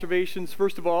Observations.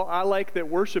 First of all, I like that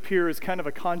worship here is kind of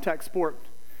a contact sport.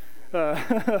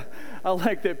 I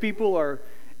like that people are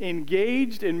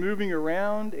engaged and moving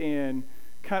around, and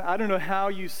I don't know how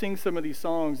you sing some of these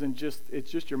songs and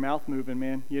it's just your mouth moving,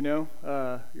 man. You know,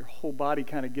 your whole body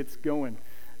kind of gets going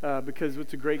because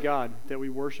it's a great God that we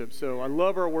worship. So I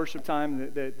love our worship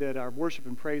time, that our worship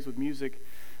and praise with music,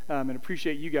 and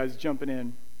appreciate you guys jumping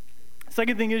in.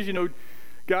 Second thing is,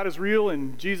 God is real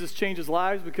and Jesus changes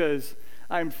lives because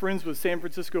I'm friends with San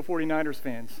Francisco 49ers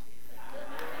fans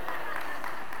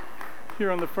here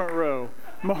on the front row.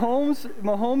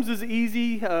 Mahomes is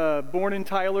easy, born in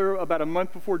Tyler about a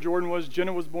month before Jordan was.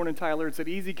 Jenna was born in Tyler. It's an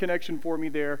easy connection for me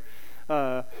there.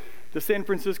 The San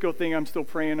Francisco thing I'm still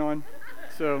praying on.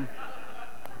 So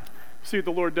see what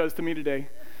the Lord does to me today.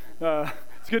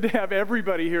 It's good to have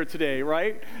everybody here today,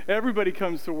 right? Everybody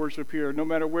comes to worship here, no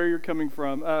matter where you're coming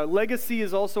from. Legacy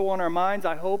is also on our minds,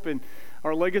 I hope, and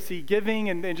our legacy giving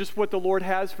and just what the Lord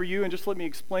has for you. And just let me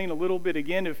explain a little bit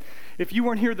again. If you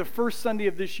weren't here the first Sunday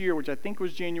of this year, which I think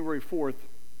was January 4th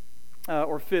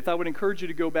or 5th, I would encourage you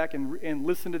to go back and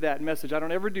listen to that message. I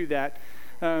don't ever do that,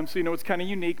 so it's kind of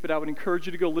unique, but I would encourage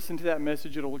you to go listen to that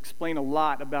message. It'll explain a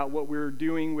lot about what we're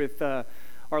doing with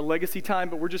our legacy time,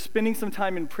 but we're just spending some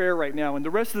time in prayer right now. And the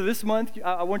rest of this month,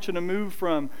 I want you to move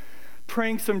from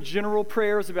praying some general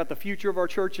prayers about the future of our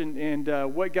church and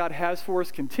what God has for us,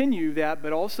 continue that,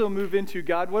 but also move into,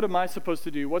 God, what am I supposed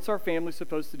to do? What's our family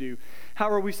supposed to do? How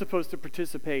are we supposed to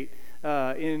participate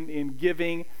in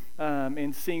giving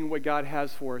and seeing what God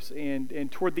has for us?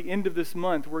 And toward the end of this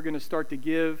month, we're going to start to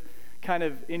give kind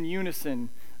of in unison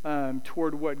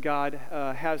toward what God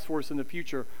has for us in the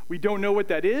future. We don't know what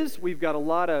that is. We've got a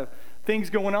lot of things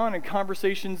going on and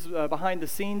conversations behind the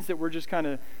scenes that we're just kind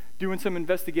of doing some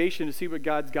investigation to see what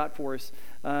God's got for us.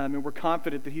 And we're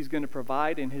confident that He's going to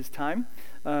provide in His time.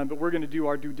 But we're going to do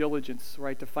our due diligence,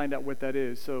 right, to find out what that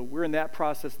is. So we're in that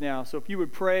process now. So if you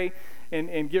would pray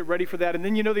and get ready for that. And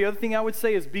then, the other thing I would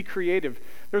say is be creative.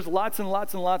 There's lots and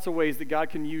lots and lots of ways that God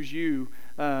can use you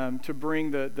to bring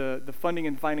the funding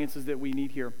and finances that we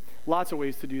need here. Lots of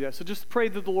ways to do that. So just pray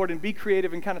to the Lord and be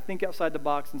creative and kind of think outside the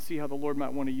box and see how the Lord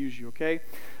might want to use you, okay?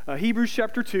 Hebrews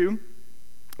chapter 2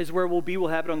 is where we'll be. We'll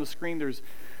have it on the screen. There's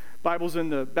Bibles in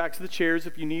the backs of the chairs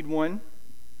if you need one.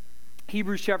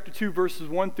 Hebrews chapter 2, verses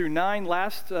 1 through 9.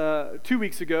 2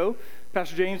 weeks ago,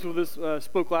 Pastor James with us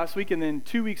spoke last week, and then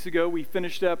 2 weeks ago we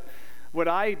finished up what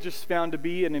I just found to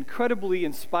be an incredibly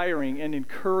inspiring and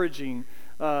encouraging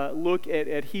look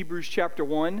at Hebrews chapter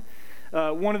 1.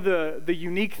 One of the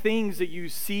unique things that you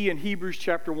see in Hebrews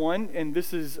chapter 1, and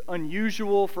this is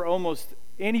unusual for almost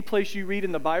any place you read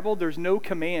in the Bible, there's no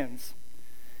commands.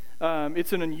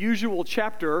 It's an unusual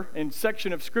chapter and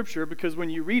section of Scripture because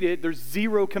when you read it, there's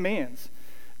zero commands.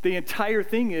 The entire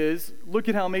thing is, look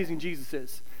at how amazing Jesus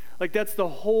is. Like, that's the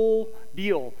whole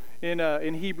deal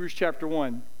in Hebrews chapter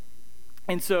 1.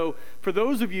 And so for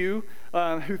those of you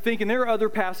who think, and there are other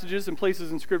passages and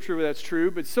places in Scripture where that's true,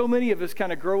 but so many of us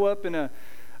kind of grow up in a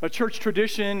church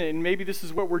tradition, and maybe this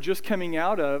is what we're just coming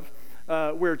out of,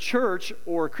 where church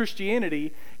or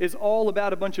Christianity is all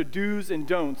about a bunch of do's and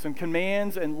don'ts and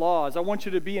commands and laws. I want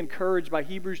you to be encouraged by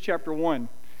Hebrews chapter 1.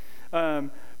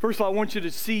 First of all, I want you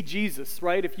to see Jesus,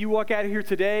 right? If you walk out of here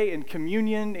today in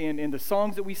communion and in the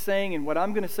songs that we sang and what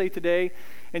I'm going to say today,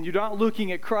 and you're not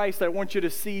looking at Christ, I want you to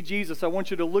see Jesus. I want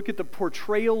you to look at the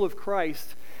portrayal of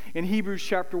Christ in Hebrews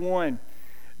chapter 1.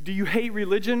 Do you hate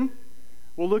religion?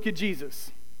 Well, look at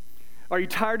Jesus. Are you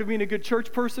tired of being a good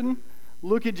church person?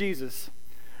 Look at Jesus.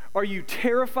 Are you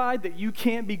terrified that you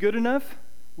can't be good enough?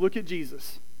 Look at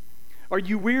Jesus. Are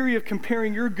you weary of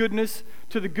comparing your goodness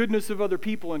to the goodness of other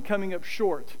people and coming up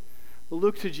short?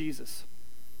 Look to Jesus.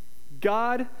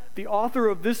 God, the author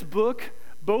of this book,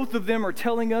 both of them are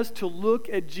telling us to look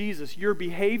at Jesus. Your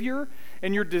behavior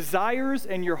and your desires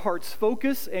and your heart's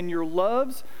focus and your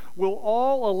loves will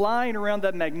all align around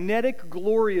that magnetic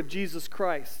glory of Jesus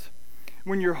Christ.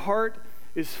 When your heart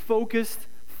is focused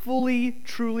fully,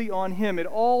 truly on Him, it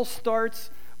all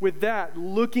starts with that,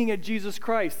 looking at Jesus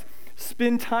Christ.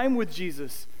 Spend time with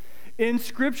Jesus in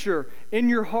Scripture, in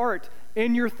your heart,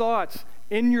 in your thoughts,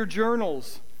 in your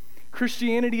journals.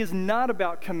 Christianity is not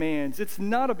about commands. It's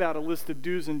not about a list of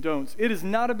do's and don'ts. It is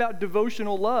not about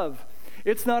devotional love.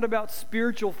 It's not about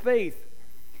spiritual faith.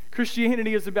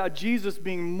 Christianity is about Jesus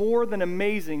being more than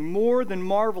amazing, more than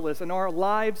marvelous, and our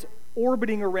lives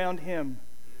orbiting around Him.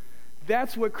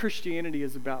 That's what Christianity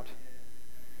is about.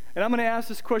 And I'm going to ask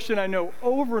this question I know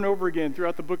over and over again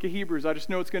throughout the book of Hebrews. I just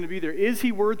know it's going to be there. Is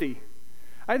He worthy?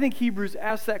 I think Hebrews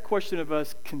asks that question of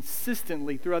us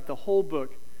consistently throughout the whole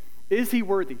book. Is He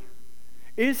worthy?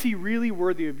 Is He really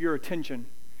worthy of your attention?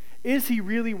 Is he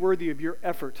really worthy of your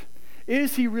effort?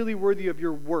 Is he really worthy of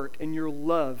your work and your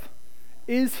love?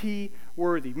 Is he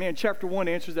worthy? Man, chapter 1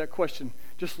 answers that question.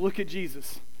 Just look at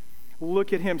Jesus.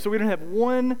 Look at him. So we don't have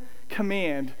one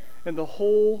command in the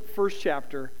whole first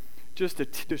chapter, just to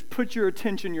just put your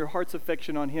attention, your heart's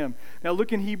affection on him. Now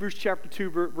look in Hebrews chapter 2,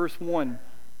 verse 1.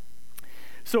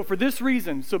 So for this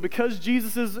reason, so because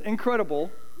Jesus is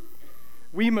incredible,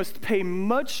 we must pay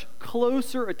much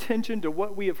closer attention to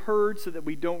what we have heard so that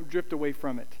we don't drift away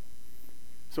from it.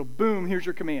 So boom, here's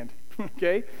your command.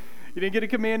 Okay? You didn't get a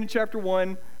command in chapter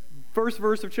 1. First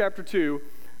verse of chapter 2,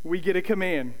 we get a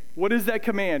command. What is that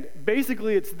command?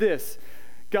 Basically, it's this.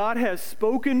 God has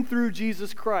spoken through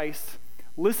Jesus Christ.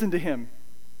 Listen to him.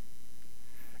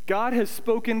 God has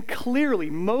spoken clearly,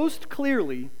 most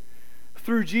clearly,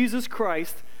 through Jesus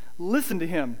Christ. Listen to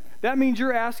him. That means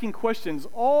you're asking questions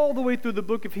all the way through the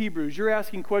book of Hebrews. You're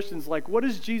asking questions like, what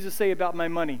does Jesus say about my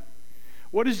money?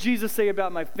 What does Jesus say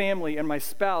about my family and my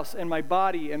spouse and my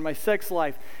body and my sex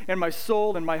life and my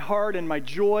soul and my heart and my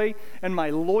joy and my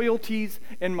loyalties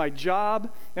and my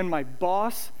job and my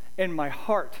boss and my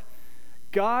heart?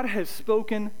 God has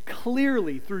spoken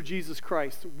clearly through Jesus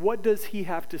Christ. What does he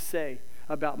have to say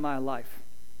about my life?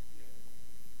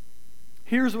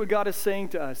 Here's what God is saying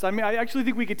to us. I mean, I actually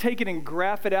think we could take it and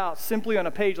graph it out simply on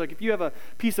a page. Like if you have a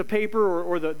piece of paper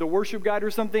or the worship guide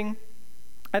or something,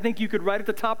 I think you could write at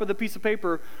the top of the piece of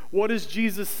paper, what does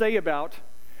Jesus say about?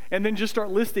 And then just start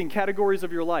listing categories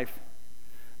of your life.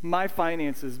 My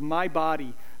finances, my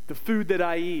body, the food that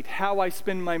I eat, how I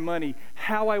spend my money,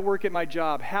 how I work at my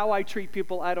job, how I treat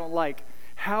people I don't like,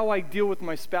 how I deal with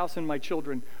my spouse and my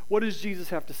children. What does Jesus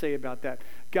have to say about that?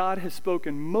 God has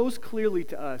spoken most clearly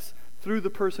to us through the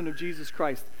person of Jesus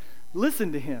Christ.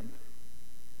 Listen to him.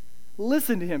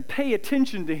 Listen to him. Pay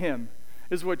attention to him,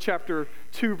 is what chapter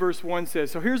 2, verse 1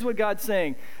 says. So here's what God's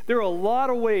saying. There are a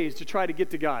lot of ways to try to get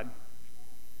to God.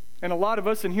 And a lot of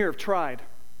us in here have tried.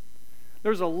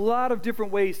 There's a lot of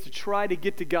different ways to try to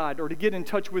get to God or to get in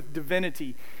touch with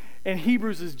divinity. And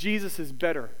Hebrews is Jesus is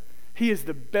better. He is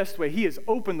the best way. He has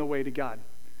opened the way to God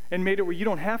and made it where you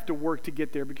don't have to work to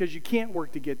get there because you can't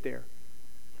work to get there.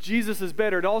 Jesus is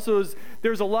better. It also is,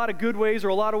 there's a lot of good ways or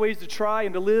a lot of ways to try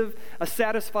and to live a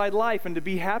satisfied life and to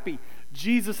be happy.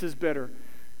 Jesus is better.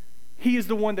 He is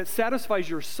the one that satisfies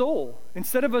your soul.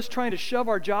 Instead of us trying to shove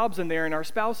our jobs in there and our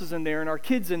spouses in there and our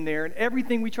kids in there and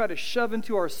everything we try to shove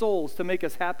into our souls to make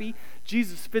us happy,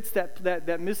 Jesus fits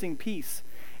that missing piece.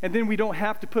 And then we don't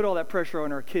have to put all that pressure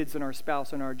on our kids and our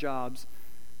spouse and our jobs.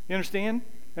 You understand?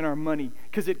 And our money,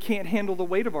 because it can't handle the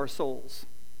weight of our souls.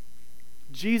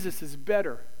 Jesus is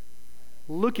better.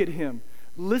 Look at him.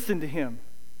 Listen to him.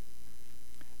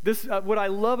 This, what I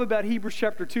love about Hebrews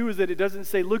chapter 2 is that it doesn't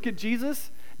say, look at Jesus,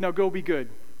 now go be good.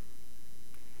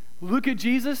 Look at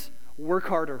Jesus, work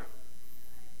harder.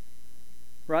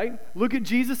 Right? Look at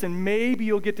Jesus and maybe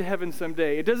you'll get to heaven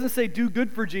someday. It doesn't say do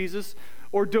good for Jesus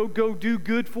or don't go do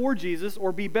good for Jesus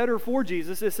or be better for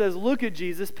Jesus. It says look at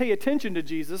Jesus, pay attention to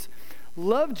Jesus,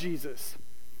 love Jesus.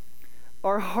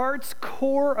 Our heart's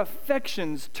core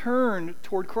affections turn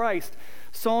toward Christ.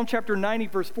 Psalm chapter 90,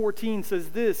 verse 14 says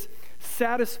this,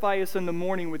 satisfy us in the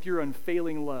morning with your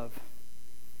unfailing love,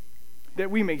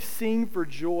 that we may sing for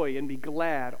joy and be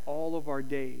glad all of our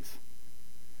days.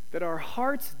 That our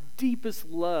heart's deepest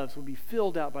loves will be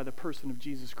filled out by the person of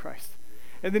Jesus Christ.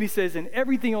 And then he says, and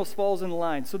everything else falls in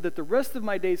line so that the rest of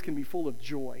my days can be full of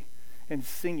joy and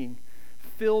singing.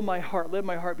 Fill my heart, let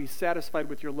my heart be satisfied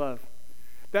with your love.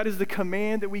 That is the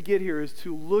command that we get here, is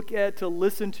to look at, to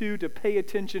listen to pay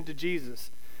attention to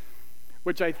Jesus.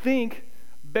 Which I think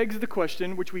begs the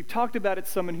question, which we've talked about it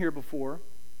some in here before,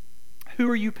 who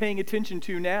are you paying attention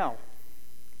to now?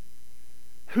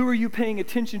 Who are you paying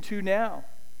attention to now?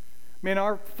 Man,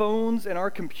 our phones and our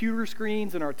computer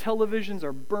screens and our televisions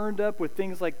are burned up with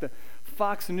things like the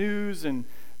Fox News and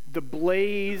the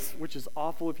Blaze, which is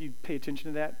awful if you pay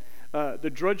attention to that, the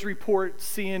Drudge Report,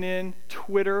 CNN,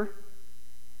 Twitter,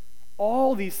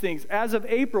 all these things. As of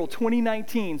April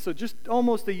 2019, so just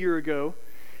almost a year ago,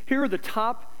 here are the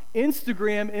top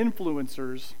Instagram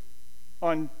influencers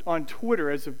on Twitter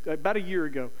as of about a year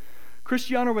ago.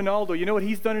 Cristiano Ronaldo, you know what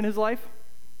he's done in his life?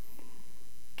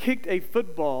 Kicked a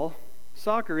football,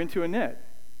 soccer, into a net.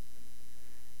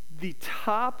 The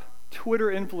top Twitter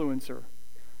influencer,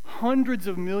 hundreds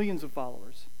of millions of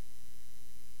followers.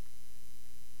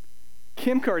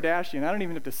 Kim Kardashian, I don't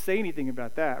even have to say anything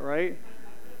about that, right?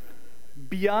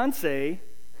 Beyonce,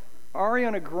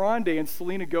 Ariana Grande, and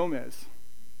Selena Gomez.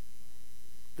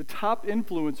 The top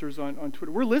influencers on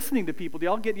Twitter. We're listening to people. Do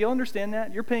y'all understand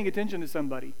that? You're paying attention to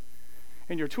somebody.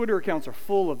 And your Twitter accounts are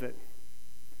full of it.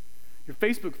 Your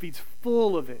Facebook feed's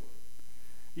full of it.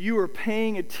 You are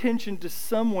paying attention to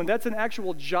someone. That's an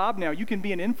actual job now. You can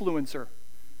be an influencer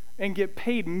and get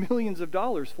paid millions of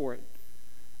dollars for it.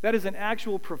 That is an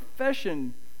actual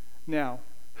profession now.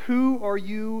 Who are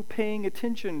you paying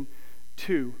attention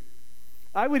to?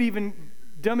 I would even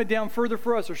dumb it down further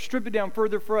for us, or strip it down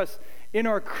further for us. In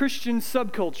our Christian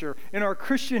subculture, in our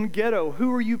Christian ghetto,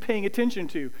 who are you paying attention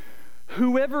to?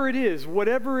 Whoever it is,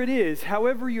 whatever it is,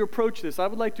 however you approach this, I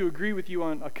would like to agree with you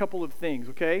on a couple of things,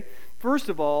 okay? First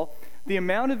of all, the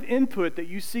amount of input that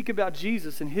you seek about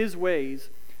Jesus and his ways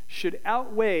should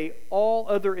outweigh all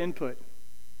other input.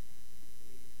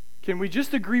 Can we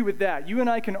just agree with that? You and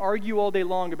I can argue all day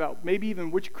long about maybe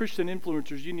even which Christian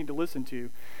influencers you need to listen to,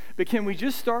 but can we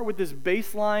just start with this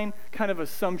baseline kind of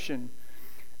assumption?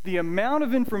 The amount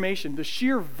of information, the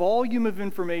sheer volume of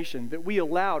information that we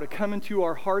allow to come into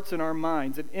our hearts and our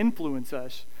minds and influence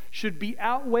us should be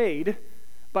outweighed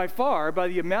by far by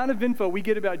the amount of info we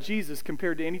get about Jesus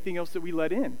compared to anything else that we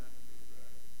let in.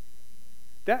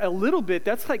 That a little bit,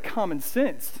 that's like common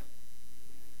sense.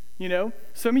 You know,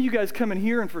 some of you guys come in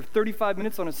here and for 35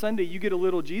 minutes on a Sunday, you get a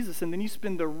little Jesus, and then you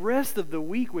spend the rest of the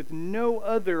week with no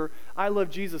other I love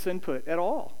Jesus input at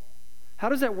all. How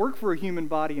does that work for a human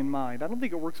body and mind? I don't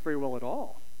think it works very well at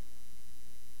all.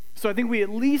 So I think we at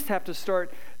least have to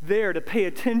start there to pay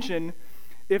attention,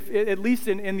 if at least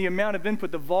in the amount of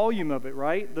input, the volume of it,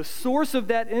 right? The source of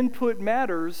that input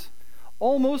matters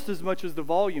almost as much as the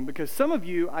volume, because some of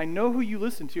you, I know who you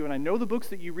listen to, and I know the books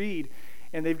that you read,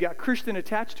 and they've got Christian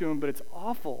attached to them, but it's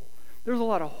awful. There's a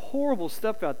lot of horrible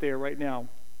stuff out there right now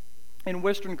in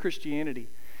Western Christianity,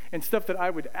 and stuff that I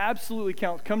would absolutely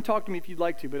come talk to me if you'd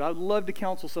like to, but I'd love to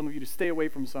counsel some of you to stay away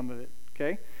from some of it,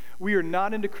 okay? We are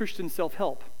not into Christian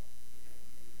self-help.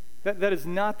 That is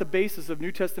not the basis of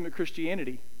New Testament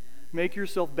Christianity. Make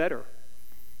yourself better,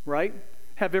 right?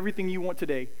 Have everything you want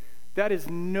today. That is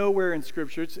nowhere in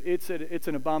Scripture. It's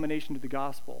an abomination to the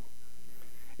gospel.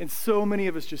 And so many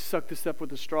of us just suck this up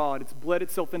with a straw, and it's bled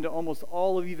itself into almost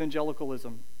all of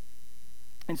evangelicalism.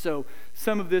 And so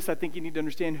some of this, I think you need to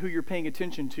understand who you're paying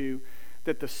attention to,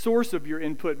 that the source of your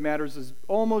input matters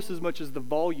almost as much as the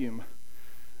volume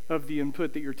of the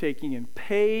input that you're taking in.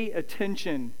 Pay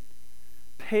attention.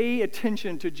 Pay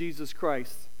attention to Jesus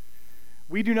Christ.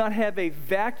 We do not have a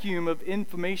vacuum of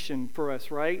information for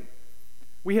us, right?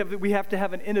 We have to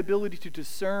have an inability to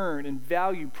discern and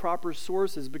value proper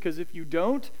sources, because if you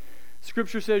don't,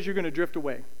 Scripture says you're going to drift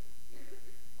away.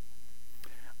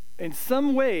 In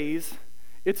some ways,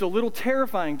 it's a little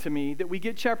terrifying to me that we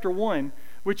get chapter 1,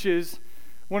 which is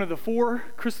one of the 4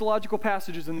 Christological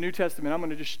passages in the New Testament. I'm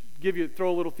going to just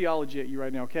throw a little theology at you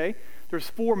right now, okay? There's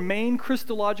 4 main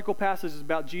Christological passages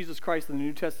about Jesus Christ in the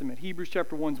New Testament. Hebrews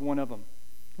chapter 1 is one of them.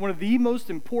 One of the most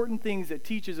important things that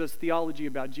teaches us theology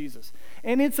about Jesus.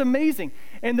 And it's amazing.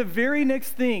 And the very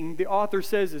next thing the author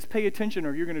says is, pay attention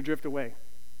or you're going to drift away.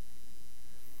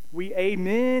 We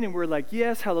amen, and we're like,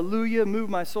 yes, hallelujah, move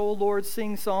my soul, Lord,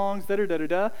 sing songs,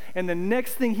 da-da-da-da-da. And the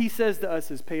next thing he says to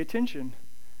us is, pay attention.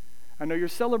 I know you're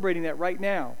celebrating that right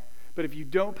now, but if you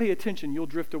don't pay attention, you'll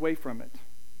drift away from it.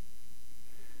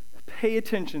 Pay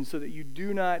attention so that you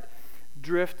do not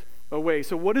drift away.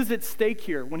 So what is at stake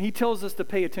here when he tells us to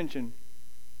pay attention?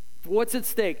 What's at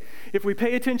stake? If we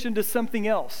pay attention to something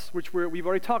else, which we've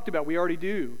already talked about, we already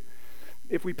do.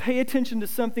 If we pay attention to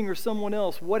something or someone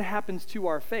else, what happens to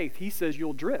our faith? He says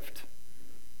you'll drift.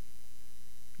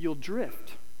 You'll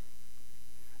drift.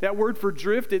 That word for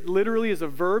drift, it literally is a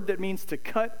verb that means to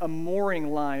cut a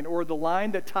mooring line, or the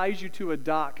line that ties you to a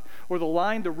dock, or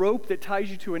the rope that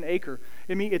ties you to an anchor.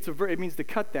 It means to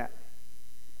cut that.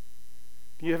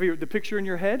 You have the picture in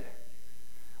your head?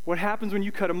 What happens when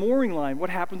you cut a mooring line? What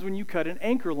happens when you cut an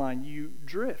anchor line? You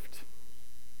drift.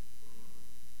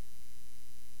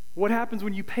 What happens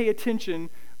when you pay attention,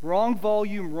 wrong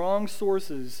volume, wrong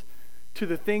sources, to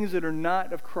the things that are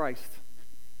not of Christ?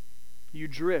 You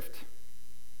drift.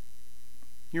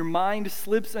 Your mind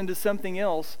slips into something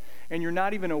else, and you're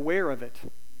not even aware of it.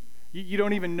 You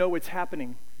don't even know it's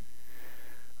happening.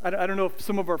 I don't know if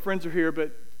some of our friends are here,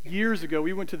 but years ago,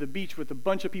 we went to the beach with a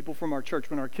bunch of people from our church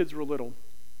when our kids were little.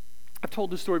 I've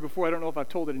told this story before. I don't know if I've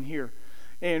told it in here.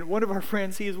 And one of our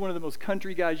friends, he is one of the most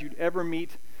country guys you'd ever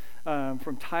meet,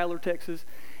 from Tyler, Texas.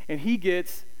 And he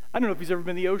gets, I don't know if he's ever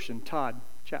been in the ocean, Todd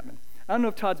Chapman. I don't know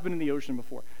if Todd's been in the ocean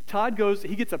before. Todd goes to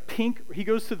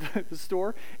the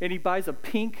store, and he buys a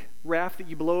pink raft that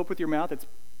you blow up with your mouth. It's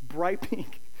bright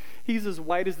pink. He's as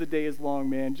white as the day is long,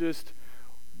 man. Just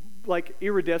like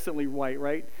iridescently white,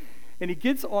 right? And he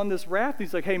gets on this raft.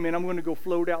 He's like, hey, man, I'm going to go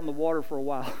float out in the water for a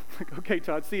while. Like, okay,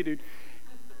 Todd, see you, dude.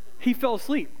 He fell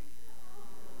asleep.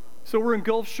 So we're in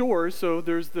Gulf Shores, so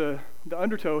there's the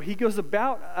undertow. He goes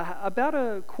about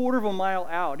a quarter of a mile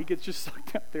out. He gets just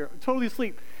sucked out there, totally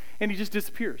asleep, and he just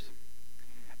disappears.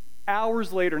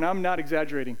 Hours later, and I'm not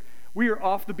exaggerating, we are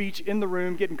off the beach in the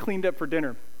room getting cleaned up for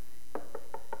dinner.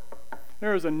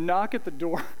 There is a knock at the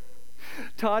door.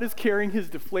 Todd is carrying his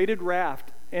deflated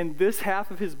raft, and this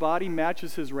half of his body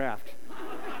matches his raft.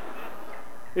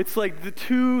 It's like the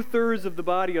 2/3 of the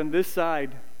body on this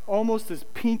side, almost as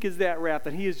pink as that raft,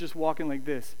 and he is just walking like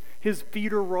this. His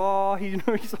feet are raw.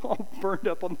 He's all burned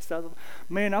up on the side.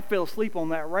 Man, I fell asleep on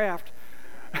that raft.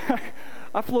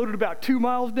 I floated about 2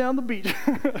 miles down the beach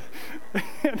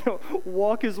and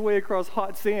walk his way across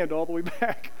hot sand all the way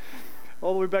back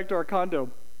to our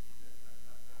condo.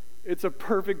 It's a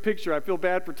perfect picture. I feel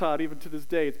bad for Todd even to this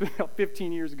day. It's been about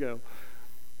 15 years ago.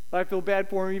 I feel bad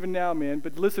for him even now, man.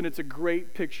 But listen, it's a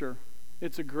great picture.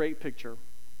 It's a great picture.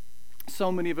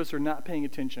 So many of us are not paying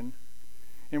attention,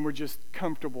 and we're just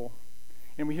comfortable.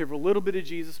 And we hear a little bit of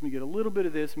Jesus, and we get a little bit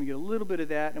of this, and we get a little bit of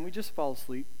that, and we just fall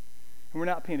asleep. And we're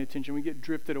not paying attention. We get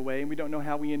drifted away, and we don't know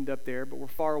how we end up there, but we're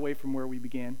far away from where we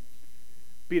began.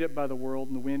 Beat up by the world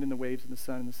and the wind and the waves and the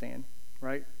sun and the sand,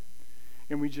 right?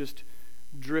 And we just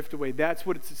drift away. That's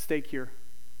what it's at stake here.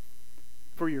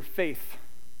 For your faith,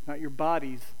 not your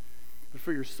bodies, but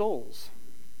for your souls.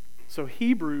 So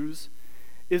Hebrews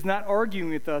is not arguing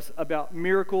with us about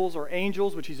miracles or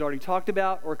angels, which he's already talked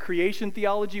about, or creation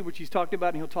theology, which he's talked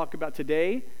about and he'll talk about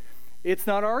today. It's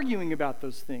not arguing about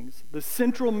those things. The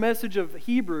central message of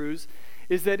Hebrews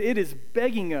is that it is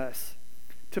begging us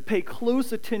to pay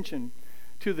close attention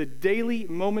to the daily,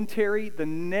 momentary, the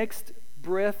next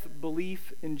breath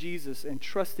belief in Jesus and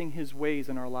trusting his ways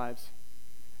in our lives.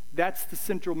 That's the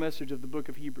central message of the book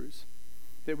of Hebrews,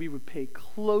 that we would pay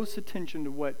close attention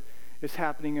to what is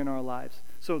happening in our lives.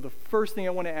 So the first thing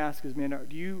I want to ask is, man,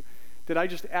 did I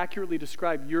just accurately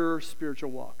describe your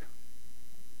spiritual walk?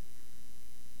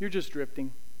 You're just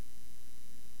drifting.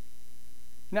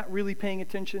 Not really paying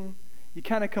attention. You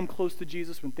kind of come close to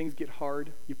Jesus when things get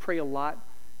hard. You pray a lot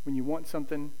when you want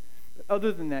something. But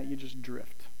other than that, you just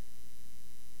drift.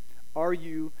 Are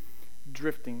you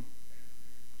drifting?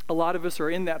 A lot of us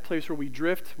are in that place where we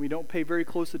drift. We don't pay very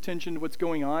close attention to what's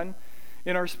going on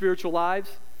in our spiritual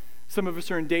lives. Some of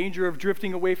us are in danger of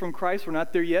drifting away from Christ. We're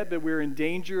not there yet, but we're in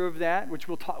danger of that, which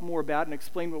we'll talk more about and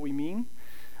explain what we mean.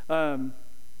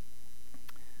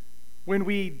 When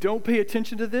we don't pay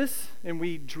attention to this and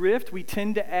we drift, we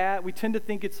tend to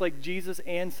think it's like Jesus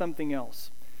and something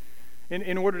else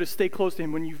in order to stay close to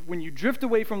him. When you drift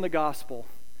away from the gospel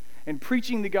and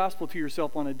preaching the gospel to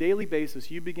yourself on a daily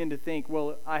basis, you begin to think,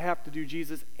 well, I have to do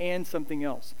Jesus and something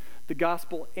else, the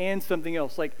gospel and something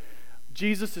else. Like,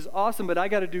 Jesus is awesome, but I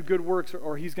got to do good works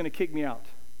or he's going to kick me out.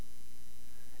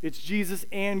 It's Jesus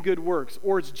and good works,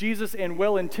 or it's Jesus and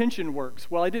well-intentioned works.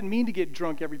 Well, I didn't mean to get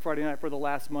drunk every Friday night for the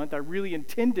last month. I really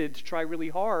intended to try really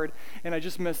hard, and I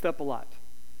just messed up a lot.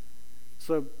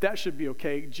 So that should be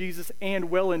okay. Jesus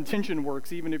and well-intentioned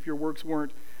works, even if your works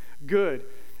weren't good.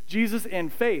 Jesus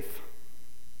and faith,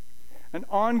 an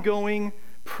ongoing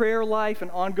prayer life, an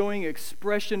ongoing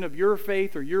expression of your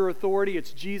faith or your authority.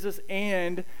 It's Jesus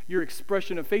and your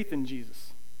expression of faith in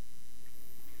Jesus.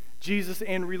 Jesus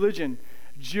and religion.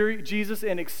 Jesus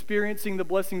and experiencing the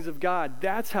blessings of God.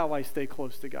 That's how I stay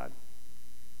close to God.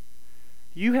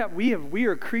 We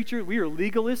are creatures, we are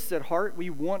legalists at heart. We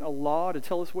want a law to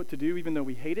tell us what to do, even though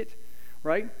we hate it,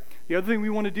 right? The other thing we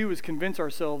want to do is convince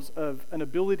ourselves of an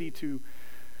ability to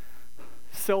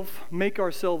make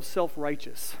ourselves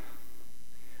self-righteous.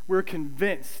 We're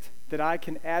convinced that I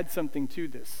can add something to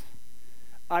this.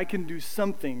 I can do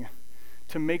something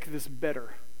to make this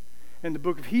better. And the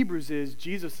book of Hebrews is,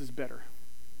 Jesus is better.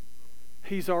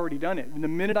 He's already done it. And the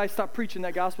minute I stop preaching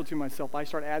that gospel to myself, I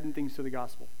start adding things to the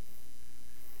gospel.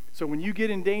 So when you get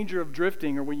in danger of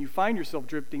drifting, or when you find yourself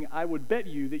drifting, I would bet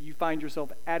you that you find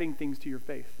yourself adding things to your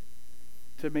faith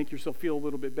to make yourself feel a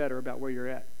little bit better about where you're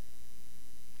at.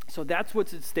 So that's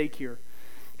what's at stake here.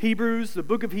 Hebrews, the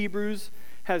book of Hebrews,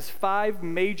 has 5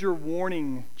 major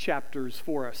warning chapters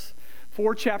for us.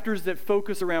 4 chapters that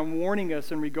focus around warning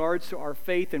us in regards to our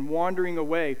faith and wandering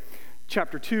away.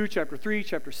 Chapter 2, chapter 3,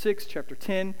 chapter 6, chapter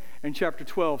 10, and chapter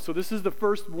 12. So this is the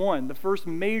first one. The first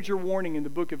major warning in the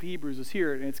book of Hebrews is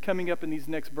here, and it's coming up in these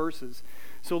next verses.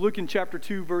 So look in chapter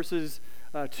 2, verses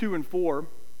 2 and 4.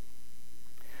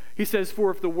 He says, "For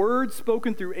if the word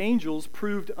spoken through angels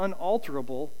proved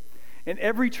unalterable, and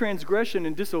every transgression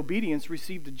and disobedience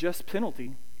received a just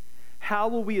penalty, how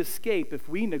will we escape if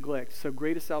we neglect so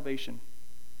great a salvation?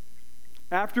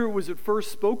 After it was at first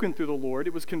spoken through the Lord,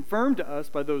 it was confirmed to us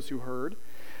by those who heard.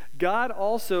 God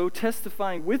also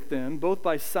testifying with them, both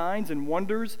by signs and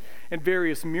wonders and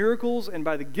various miracles and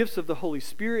by the gifts of the Holy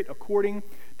Spirit according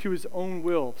to his own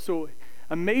will. So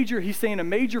he's saying a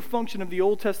major function of the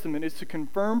Old Testament is to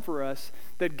confirm for us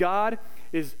that God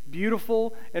is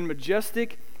beautiful and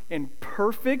majestic and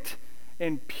perfect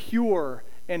and pure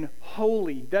and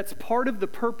holy. That's part of the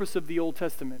purpose of the Old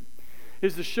Testament,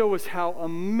 is to show us how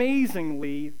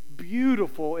amazingly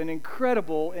beautiful and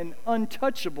incredible and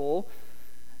untouchable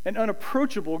and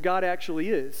unapproachable God actually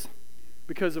is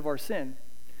because of our sin.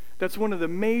 That's one of the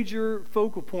major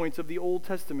focal points of the Old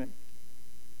Testament.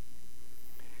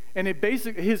 And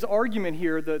his argument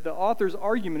here, the author's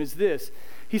argument is this.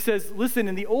 He says, listen,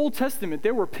 in the Old Testament,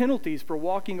 there were penalties for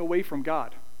walking away from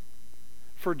God,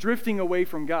 for drifting away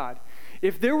from God.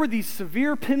 If there were these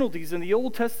severe penalties in the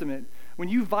Old Testament, when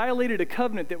you violated a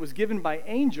covenant that was given by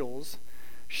angels,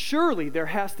 surely there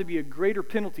has to be a greater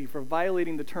penalty for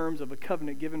violating the terms of a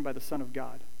covenant given by the Son of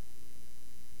God.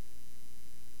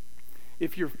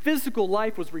 If your physical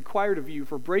life was required of you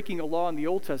for breaking a law in the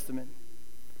Old Testament,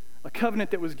 a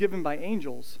covenant that was given by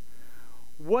angels,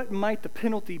 what might the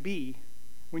penalty be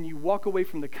when you walk away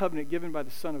from the covenant given by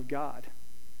the Son of God?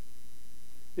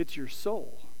 It's your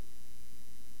soul,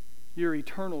 your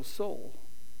eternal soul.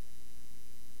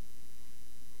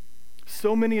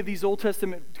 So many of these Old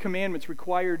Testament commandments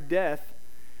required death.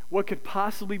 What could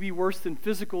possibly be worse than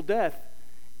physical death?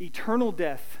 Eternal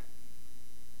death.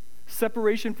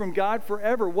 Separation from God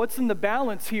forever. What's in the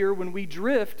balance here when we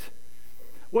drift?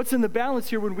 What's in the balance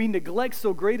here when we neglect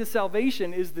so great a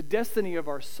salvation is the destiny of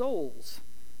our souls.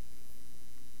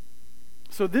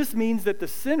 So this means that the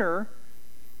sinner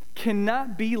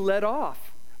cannot be let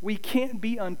off. We can't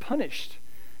be unpunished.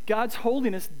 God's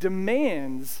holiness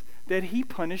demands that he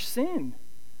punish sin.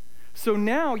 So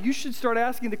now you should start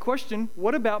asking the question,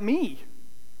 what about me?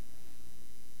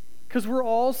 Because we're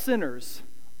all sinners.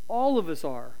 All of us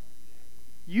are.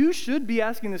 You should be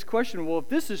asking this question, well, if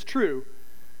this is true,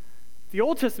 the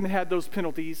Old Testament had those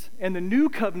penalties, and the new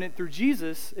covenant through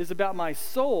Jesus is about my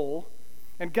soul,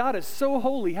 and God is so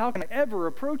holy, how can I ever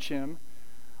approach him?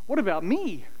 What about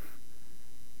me?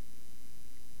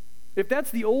 If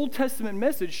that's the Old Testament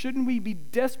message, shouldn't we be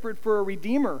desperate for a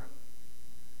Redeemer?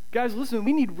 Guys, listen,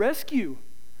 we need rescue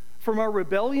from our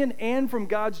rebellion and from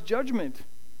God's judgment.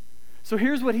 So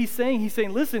here's what he's saying. He's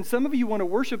saying, listen, some of you want to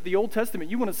worship the Old Testament.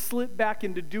 You want to slip back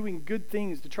into doing good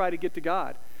things to try to get to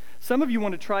God. Some of you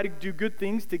want to try to do good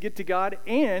things to get to God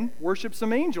and worship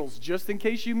some angels just in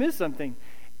case you miss something.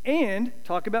 And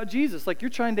talk about Jesus. Like you're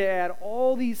trying to add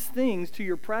all these things to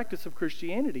your practice of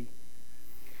Christianity.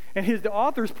 And the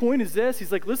author's point is this.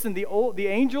 He's like, listen, the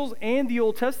angels and the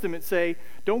Old Testament say,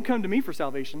 don't come to me for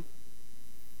salvation.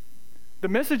 The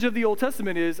message of the Old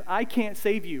Testament is, I can't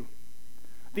save you.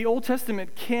 The Old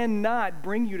Testament cannot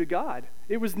bring you to God.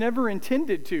 It was never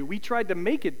intended to. We tried to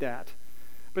make it that.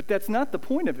 But that's not the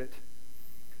point of it.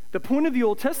 The point of the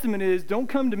Old Testament is, don't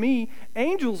come to me.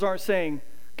 Angels aren't saying,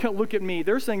 look at me.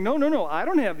 They're saying, no, I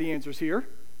don't have the answers here.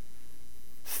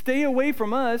 Stay away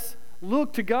from us.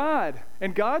 Look to God.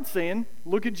 And God's saying,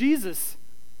 look at Jesus.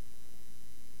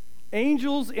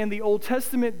 Angels in the Old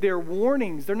Testament, they're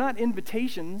warnings. They're not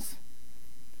invitations.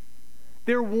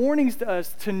 They're warnings to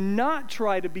us to not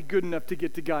try to be good enough to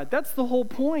get to God. That's the whole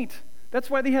point. That's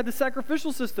why they had the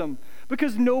sacrificial system,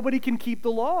 because nobody can keep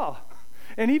the law.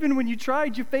 And even when you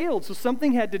tried, you failed. So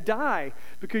something had to die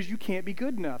because you can't be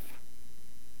good enough.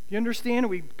 You understand? Are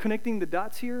we connecting the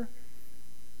dots here?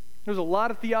 There's a lot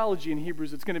of theology in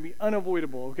Hebrews that's going to be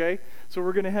unavoidable, okay? So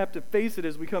we're going to have to face it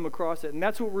as we come across it. And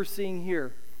that's what we're seeing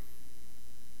here.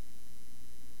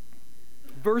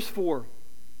 Verse 4,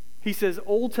 he says,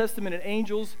 Old Testament and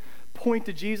angels point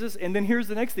to Jesus. And then here's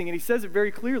the next thing, and he says it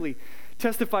very clearly.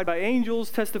 Testified by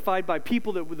angels, testified by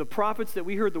people, that the prophets that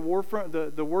we heard the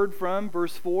word from,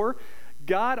 verse 4.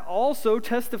 God also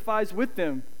testifies with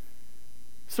them.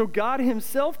 So God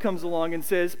himself comes along and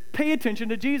says, pay attention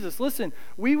to Jesus. Listen,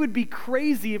 we would be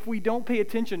crazy if we don't pay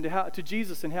attention to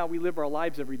Jesus and how we live our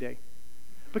lives every day.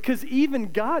 Because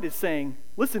even God is saying,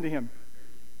 listen to him.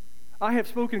 I have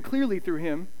spoken clearly through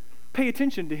him. Pay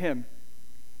attention to him.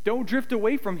 Don't drift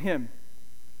away from him.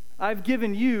 I've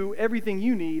given you everything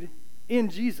you need in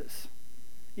Jesus.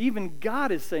 Even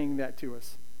God is saying that to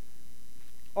us.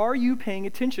 Are you paying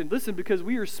attention? Listen, because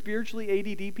we are spiritually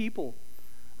ADD people.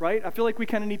 Right? I feel like we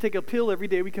kind of need to take a pill every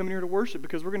day we come in here to worship,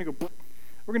 because we're going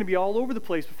to be all over the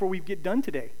place before we get done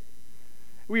today.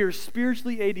 We are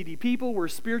spiritually ADD people. We're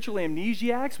spiritual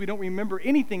amnesiacs. We don't remember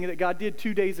anything that God did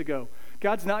 2 days ago.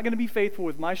 God's not going to be faithful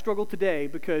with my struggle today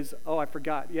because, I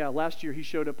forgot. Yeah, last year he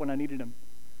showed up when I needed him.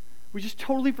 We just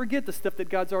totally forget the stuff that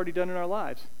God's already done in our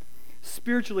lives.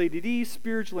 spiritual ADD,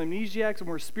 spiritual amnesiacs, and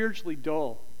we're spiritually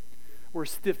dull. We're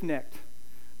stiff-necked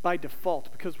by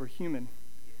default because we're human.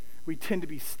 We tend to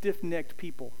be stiff-necked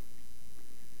people.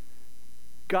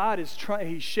 God is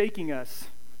He's shaking us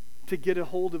to get a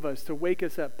hold of us, to wake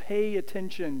us up. Pay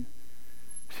attention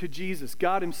to Jesus.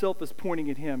 God himself is pointing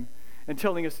at him and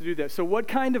telling us to do that. So what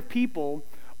kind of people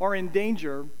are in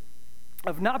danger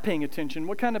of not paying attention?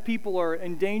 What kind of people are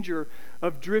in danger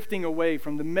of drifting away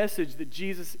from the message that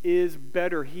Jesus is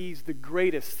better? He's the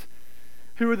greatest.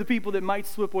 Who are the people that might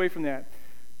slip away from that?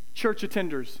 Church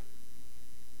attenders.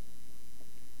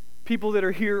 People that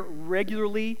are here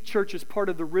regularly. Church is part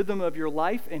of the rhythm of your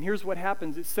life, and here's what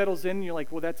happens. It settles in, and you're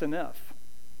like, well, that's enough.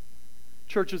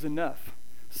 Church is enough.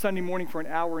 Sunday morning for an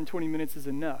hour and 20 minutes is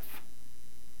enough.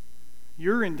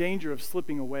 You're in danger of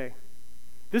slipping away.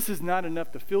 This is not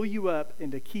enough to fill you up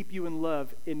and to keep you in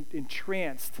love,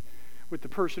 entranced with the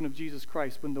person of Jesus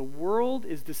Christ. When the world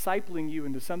is discipling you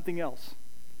into something else,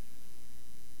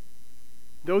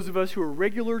 those of us who are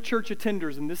regular church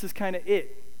attenders, and this is kind of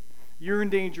it, you're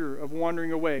in danger of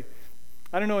wandering away.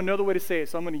 I don't know another way to say it,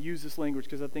 so I'm going to use this language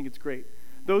because I think it's great.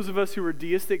 Those of us who are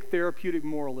deistic therapeutic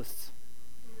moralists.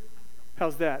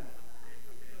 How's that?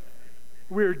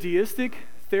 We're deistic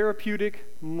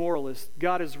therapeutic moralists.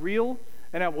 God is real,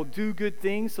 and I will do good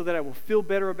things so that I will feel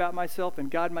better about myself,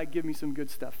 and God might give me some good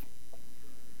stuff.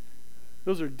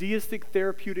 Those are deistic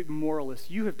therapeutic moralists.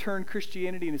 You have turned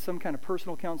Christianity into some kind of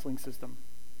personal counseling system.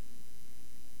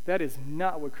 That is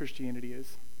not what Christianity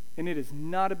is. And it is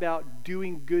not about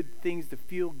doing good things to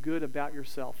feel good about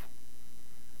yourself.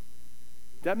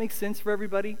 That makes sense for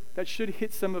everybody? That should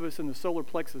hit some of us in the solar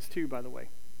plexus too, by the way.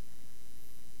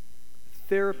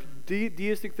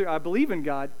 Deistic theory. I believe in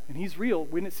God, and he's real.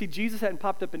 We didn't see Jesus hadn't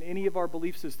popped up in any of our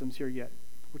belief systems here yet.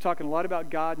 We're talking a lot about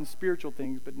God and spiritual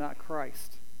things, but not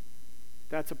Christ.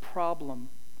 That's a problem.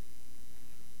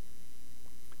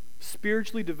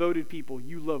 Spiritually devoted people,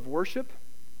 you love worship.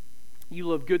 You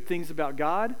love good things about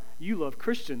God. You love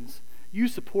Christians. You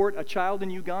support a child in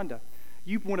Uganda.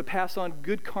 You want to pass on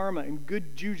good karma and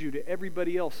good juju to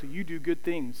everybody else, so you do good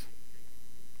things.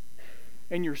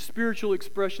 And your spiritual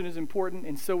expression is important,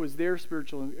 and so is their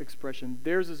spiritual expression.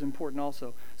 Theirs is important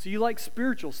also. So you like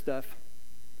spiritual stuff,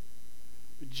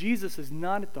 but Jesus is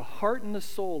not at the heart and the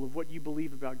soul of what you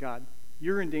believe about God.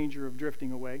 You're in danger of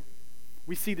drifting away.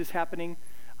 We see this happening.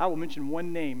 I will mention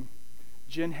one name,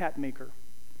 Jen Hatmaker.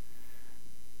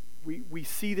 We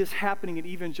see this happening in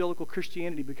evangelical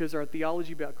Christianity because our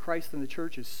theology about Christ and the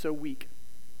church is so weak.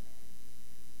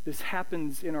 This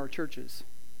happens in our churches.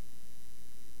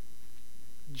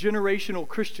 Generational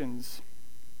Christians.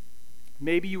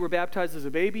 Maybe you were baptized as a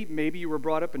baby. Maybe you were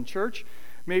brought up in church.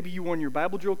 Maybe you won your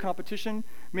Bible drill competition.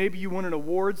 Maybe you won an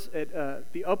awards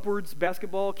at the Upwards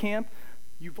basketball camp.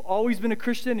 You've always been a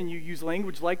Christian and you use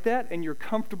language like that, and you're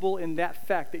comfortable in that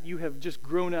fact that you have just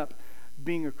grown up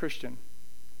being a Christian.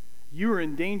 You are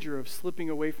in danger of slipping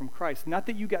away from Christ. Not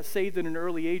that you got saved at an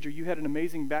early age or you had an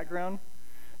amazing background,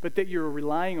 but that you're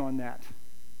relying on that.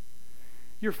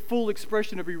 Your full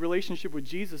expression of your relationship with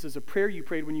Jesus is a prayer you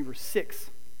prayed when you were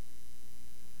 6.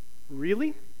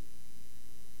 Really?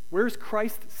 Where's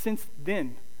Christ since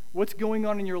then? What's going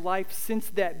on in your life since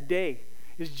that day?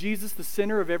 Is Jesus the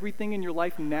center of everything in your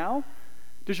life now?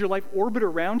 Does your life orbit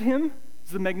around him?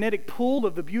 Is the magnetic pull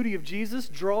of the beauty of Jesus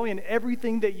draw in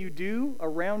everything that you do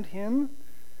around him?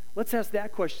 Let's ask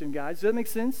that question, guys. Does that make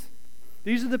sense?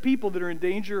 These are the people that are in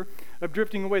danger of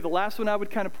drifting away. The last one I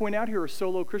would kind of point out here are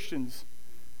solo Christians.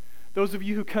 Those of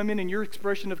you who come in and your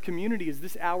expression of community is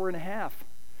this hour and a half.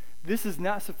 This is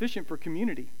not sufficient for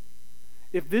community.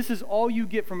 If this is all you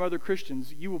get from other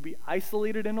Christians, you will be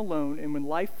isolated and alone, and when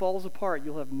life falls apart,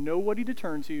 you'll have nobody to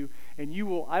turn to, and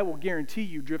I will guarantee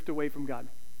you drift away from God.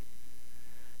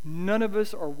 None of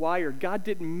us are wired. God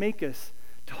didn't make us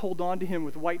to hold on to him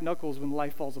with white knuckles when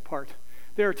life falls apart.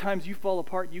 There are times you fall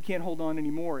apart, you can't hold on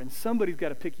anymore, and somebody's got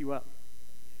to pick you up.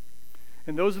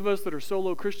 And those of us that are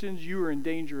solo Christians, you are in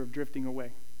danger of drifting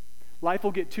away. Life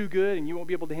will get too good, and you won't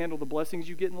be able to handle the blessings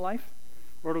you get in life,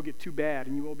 or it'll get too bad,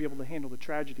 and you won't be able to handle the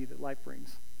tragedy that life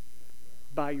brings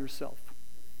by yourself.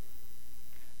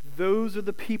 Those are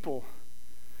the people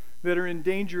that are in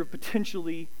danger of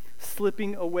potentially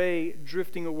slipping away,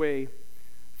 drifting away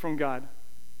from God.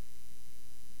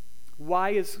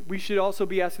 We should also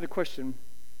be asking the question,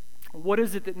 what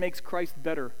is it that makes Christ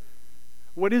better?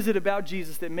 What is it about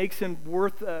Jesus that makes him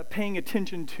worth paying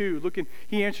attention to?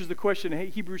 He answers the question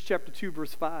in Hebrews chapter 2,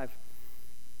 verse 5.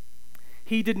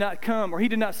 He did not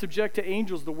subject to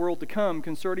angels the world to come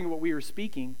concerning what we are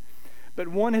speaking. But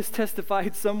one has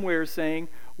testified somewhere saying,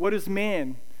 what is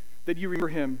man that you remember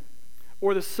him?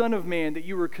 or the Son of Man that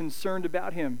you were concerned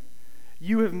about him?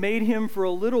 You have made him for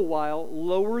a little while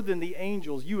lower than the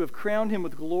angels. You have crowned him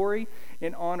with glory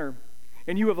and honor,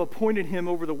 and you have appointed him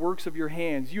over the works of your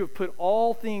hands. You have put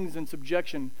all things in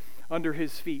subjection under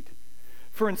his feet.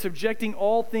 For in subjecting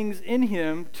all things in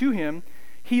him to him,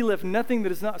 he left nothing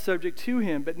that is not subject to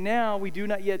him. But now we do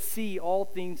not yet see all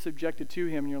things subjected to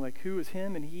him. And you're like, who is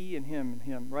him and he and him and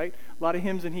him, right? A lot of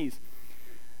hims and he's.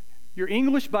 Your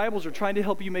English Bibles are trying to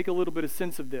help you make a little bit of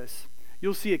sense of this.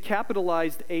 You'll see a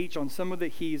capitalized H on some of the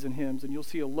he's and hims, and you'll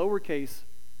see a lowercase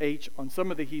h on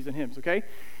some of the he's and hims, okay?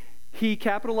 He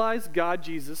capitalized, God,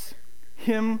 Jesus.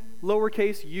 Him,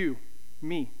 lowercase, you,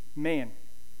 me, man.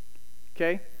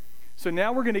 Okay? So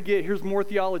now we're going to here's more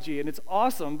theology, and it's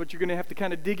awesome, but you're going to have to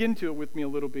kind of dig into it with me a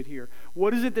little bit here.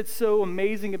 What is it that's so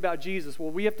amazing about Jesus?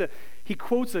 Well, he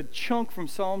quotes a chunk from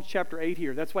Psalms chapter 8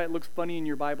 here. That's why it looks funny in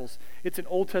your Bibles. It's an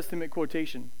Old Testament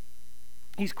quotation.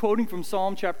 He's quoting from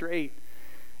Psalm chapter 8.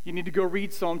 You need to go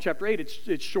read Psalm chapter 8.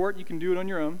 It's short. You can do it on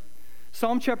your own.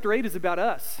 Psalm chapter 8 is about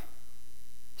us.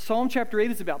 Psalm chapter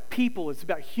 8 is about people. It's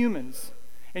about humans.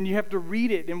 And you have to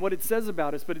read it and what it says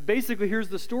about us. But basically, here's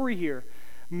the story here.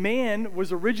 Man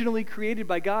was originally created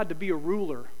by God to be a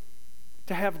ruler,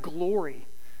 to have glory,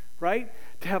 right?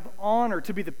 To have honor,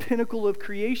 to be the pinnacle of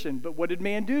creation. But what did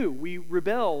man do? We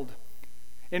rebelled,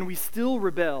 and we still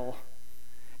rebel.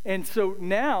 And so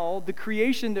now, the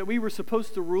creation that we were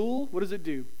supposed to rule, what does it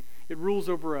do? It rules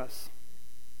over us.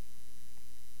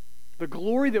 The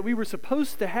glory that we were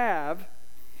supposed to have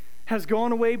has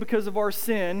gone away because of our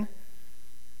sin.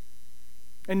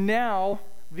 And now,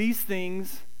 these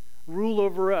things rule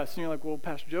over us. And you're like, well,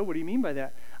 Pastor Joe, what do you mean by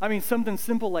that? I mean, something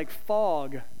simple like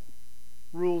fog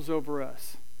rules over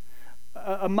us.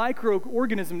 A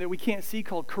microorganism that we can't see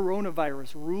called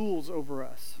coronavirus rules over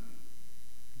us.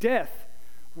 Death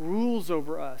rules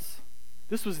over us.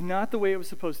 This was not the way it was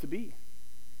supposed to be.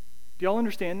 Do y'all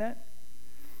understand that?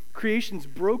 Creation's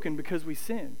broken because we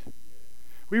sinned.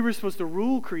 We were supposed to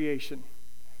rule creation.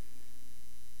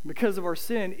 Because of our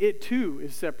sin, it too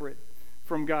is separate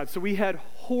from God. So we had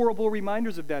horrible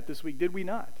reminders of that this week, did we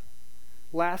not?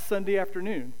 Last Sunday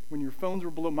afternoon, when your phones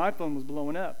were my phone was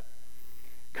blowing up.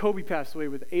 Kobe passed away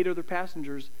with 8 other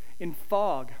passengers in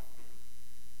fog.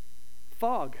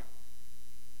 Fog.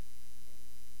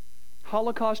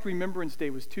 Holocaust Remembrance Day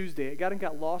was Tuesday. It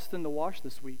got lost in the wash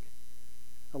this week.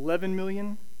 11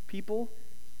 million people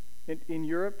in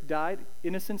Europe died.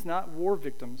 Innocents, not war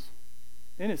victims.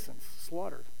 Innocents,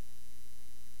 slaughtered.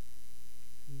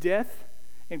 Death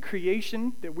and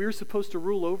creation that we're supposed to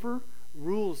rule over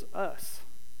rules us.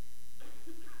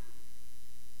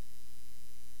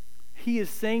 He is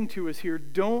saying to us here,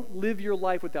 don't live your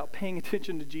life without paying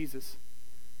attention to Jesus.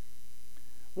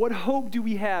 What hope do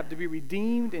we have to be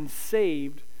redeemed and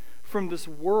saved from this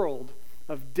world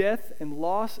of death and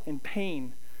loss and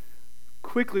pain?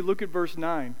 Quickly look at verse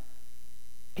 9.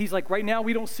 He's like, right now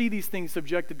we don't see these things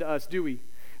subjected to us, do we?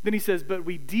 Then he says, but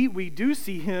we do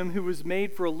see him who was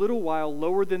made for a little while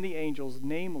lower than the angels,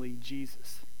 namely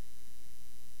Jesus.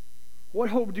 What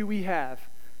hope do we have?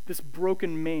 This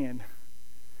broken man.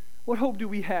 What hope do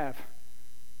we have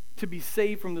to be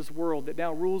saved from this world that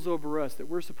now rules over us, that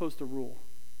we're supposed to rule?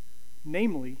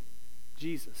 Namely,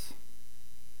 Jesus.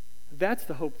 That's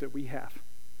the hope that we have.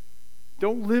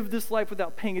 Don't live this life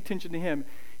without paying attention to him.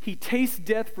 He tastes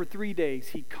death for 3 days.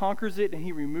 He conquers it, and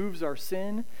he removes our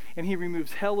sin, and he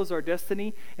removes hell as our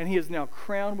destiny, and he is now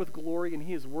crowned with glory, and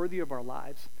he is worthy of our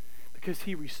lives because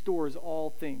he restores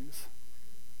all things.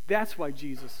 That's why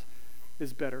Jesus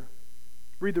is better.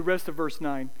 Read the rest of verse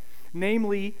 9.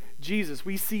 Namely, Jesus.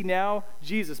 We see now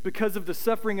Jesus, because of the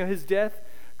suffering of his death,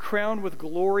 crowned with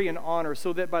glory and honor,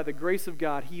 so that by the grace of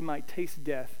God he might taste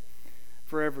death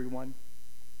for everyone.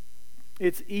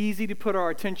 It's easy to put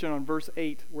our attention on verse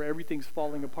 8, where everything's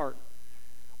falling apart.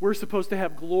 We're supposed to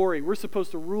have glory. We're supposed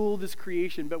to rule this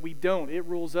creation, but we don't. It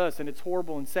rules us, and it's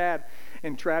horrible and sad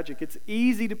and tragic. It's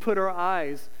easy to put our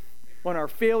eyes on our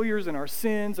failures and our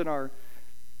sins and our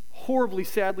horribly,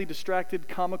 sadly distracted,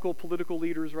 comical political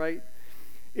leaders, right?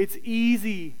 It's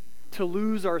easy to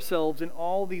lose ourselves in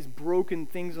all these broken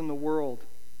things in the world.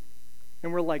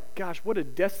 And we're like, gosh, what a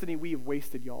destiny we have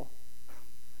wasted, y'all.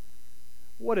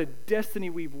 What a destiny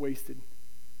we've wasted.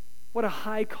 What a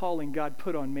high calling God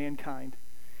put on mankind.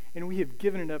 And we have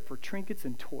given it up for trinkets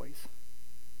and toys.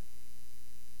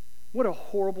 What a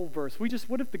horrible verse.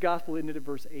 What if the gospel ended at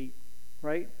verse 8,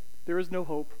 right? There is no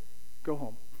hope. Go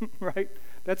home, right?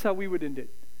 That's how we would end it.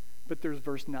 But there's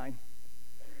verse 9.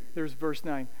 There's verse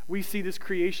 9. We see this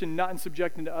creation not in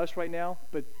subjection to us right now,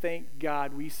 but thank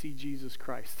God we see Jesus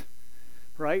Christ,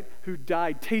 right? Who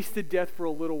died, tasted death for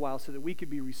a little while so that we could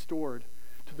be restored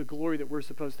to the glory that we're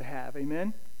supposed to have.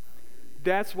 Amen?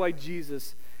 That's why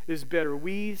Jesus is better.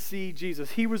 We see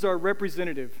Jesus. He was our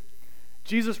representative.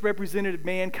 Jesus represented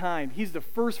mankind. He's the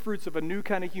first fruits of a new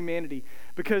kind of humanity.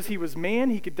 Because he was man,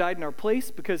 he could die in our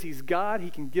place. Because he's God, he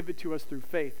can give it to us through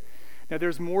faith. Now,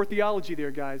 there's more theology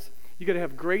there, guys. You got to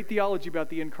have great theology about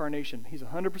the incarnation. He's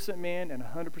 100% man and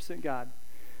 100% God.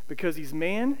 Because he's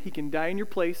man, he can die in your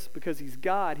place. Because he's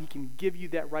God, he can give you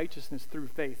that righteousness through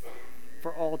faith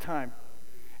for all time.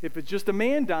 If it's just a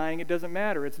man dying, it doesn't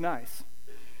matter. It's nice.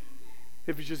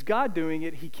 If it's just God doing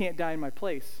it, he can't die in my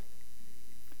place.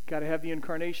 Got to have the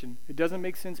incarnation. It doesn't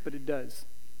make sense, but it does.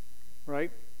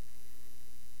 Right?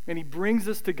 And he brings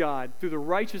us to God through the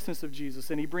righteousness of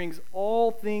Jesus. And he brings all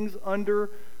things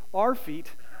under our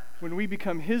feet when we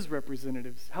become his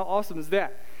representatives. How awesome is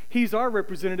that? He's our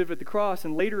representative at the cross,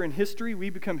 and later in history, we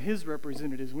become his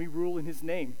representatives. We rule in his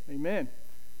name. Amen.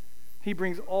 He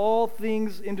brings all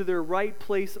things into their right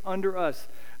place under us.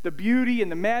 The beauty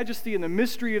and the majesty and the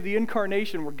mystery of the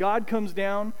incarnation, where God comes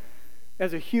down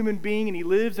as a human being and he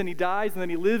lives and he dies and then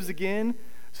he lives again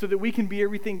so that we can be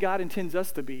everything God intends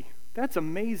us to be. That's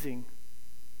amazing.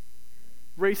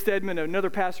 Ray Stedman, another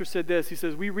pastor, said this. He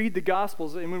says, we read the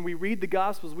Gospels, and when we read the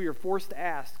Gospels, we are forced to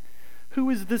ask, who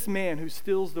is this man who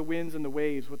stills the winds and the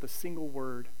waves with a single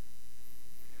word?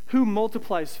 Who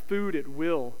multiplies food at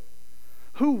will?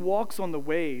 Who walks on the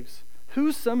waves?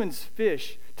 Who summons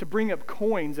fish to bring up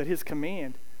coins at his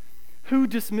command? Who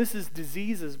dismisses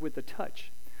diseases with a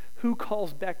touch? Who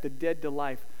calls back the dead to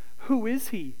life? Who is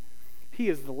he? He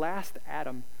is the last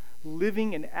Adam,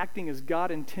 living and acting as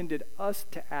God intended us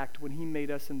to act when he made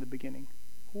us in the beginning.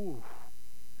 Ooh.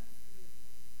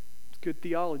 It's good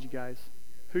theology, guys.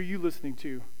 Who are you listening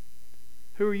to?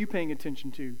 Who are you paying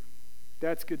attention to?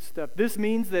 That's good stuff. This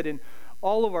means that in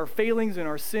all of our failings and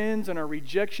our sins and our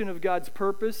rejection of God's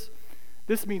purpose,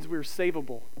 this means we're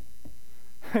savable.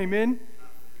 Amen?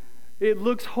 It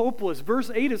looks hopeless.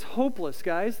 Verse 8 is hopeless,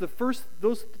 guys.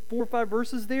 Those 4 or 5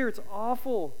 verses there, it's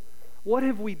awful. What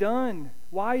have we done?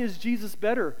 Why is Jesus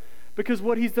better? Because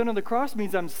what he's done on the cross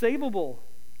means I'm savable.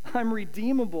 I'm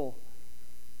redeemable.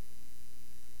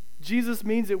 Jesus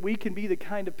means that we can be the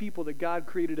kind of people that God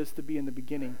created us to be in the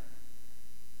beginning.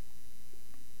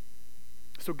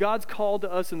 So God's call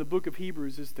to us in the book of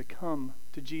Hebrews is to come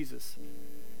to Jesus.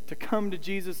 To come to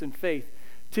Jesus in faith.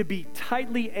 To be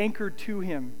tightly anchored to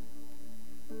him.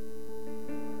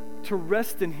 To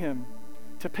rest in him.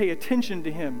 To pay attention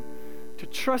to him. To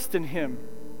trust in him.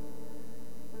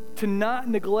 To not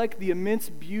neglect the immense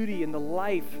beauty and the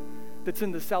life that's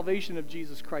in the salvation of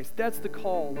Jesus Christ. That's the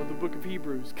call of the book of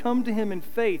Hebrews. Come to him in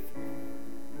faith.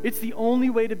 It's the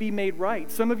only way to be made right.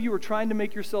 Some of you are trying to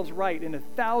make yourselves right in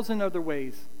 1,000 other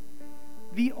ways.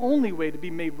 The only way to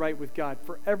be made right with God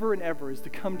forever and ever is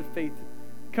to come to faith,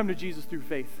 come to Jesus through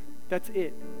faith. That's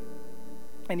it.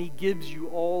 And he gives you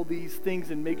all these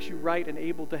things and makes you right and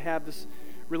able to have this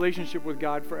relationship with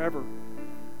God forever.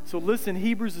 So listen,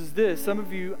 Hebrews is this. Some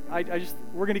of you,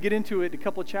 we're going to get into it in a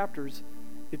couple of chapters.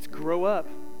 It's grow up,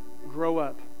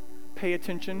 pay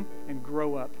attention, and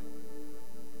grow up.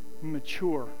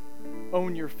 Mature.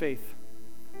 Own your faith.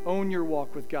 Own your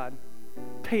walk with God.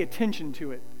 Pay attention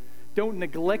to it. Don't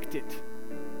neglect it.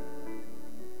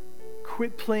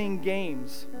 Quit playing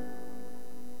games.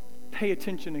 Pay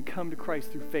attention and come to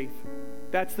Christ through faith.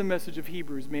 That's the message of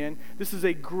Hebrews, man. This is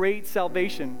a great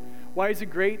salvation. Why is it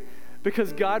great?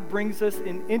 Because God brings us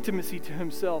in intimacy to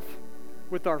himself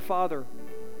with our Father.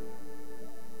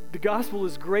 The gospel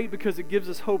is great because it gives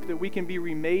us hope that we can be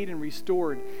remade and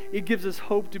restored. It gives us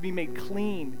hope to be made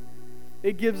clean.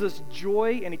 It gives us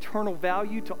joy and eternal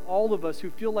value to all of us who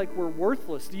feel like we're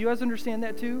worthless. Do you guys understand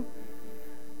that too?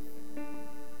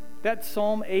 That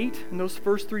Psalm 8 and those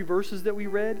first 3 verses that we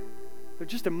read, they're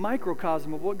just a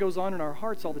microcosm of what goes on in our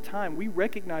hearts all the time. We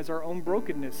recognize our own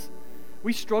brokenness.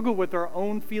 We struggle with our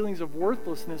own feelings of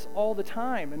worthlessness all the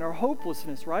time and our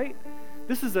hopelessness, right?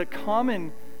 This is a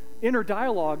common inner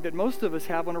dialogue that most of us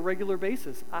have on a regular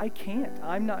basis. I can't.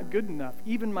 I'm not good enough.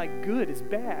 Even my good is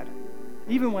bad.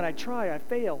 Even when I try, I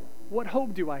fail. What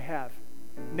hope do I have?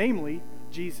 Namely,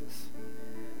 Jesus.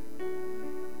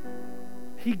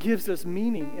 He gives us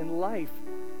meaning in life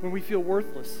when we feel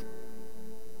worthless.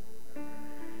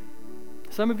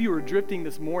 Some of you are drifting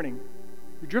this morning.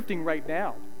 You're drifting right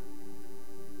now.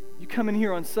 You come in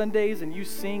here on Sundays and you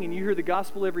sing and you hear the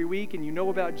gospel every week and you know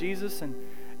about Jesus and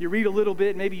you read a little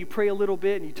bit, maybe you pray a little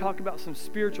bit and you talk about some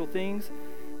spiritual things,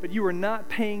 but you are not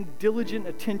paying diligent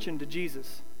attention to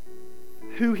Jesus,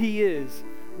 who he is,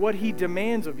 what he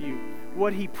demands of you,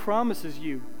 what he promises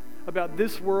you about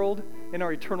this world and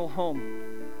our eternal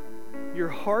home. your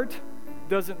heart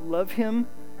doesn't love him,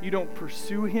 you don't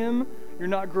pursue him, you're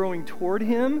not growing toward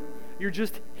him, you're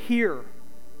just here.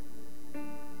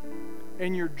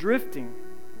 And you're drifting.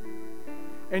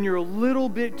 And you're a little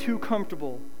bit too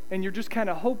comfortable. And you're just kind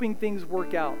of hoping things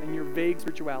work out in your vague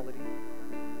spirituality.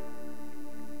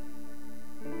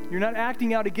 You're not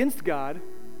acting out against God.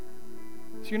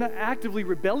 So you're not actively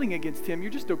rebelling against him.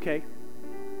 You're just okay.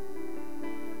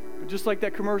 But just like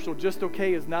that commercial, just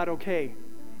okay is not okay.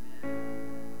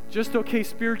 Just okay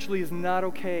spiritually is not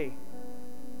okay.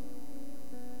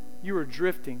 You are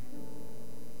drifting.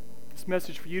 This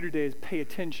message for you today is pay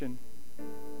attention.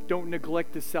 Don't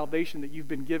neglect this salvation that you've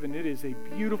been given. It is a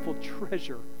beautiful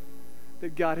treasure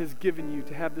that God has given you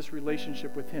to have this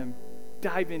relationship with him.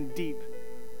 Dive in deep.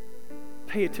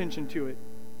 Pay attention to it.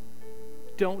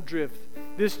 Don't drift.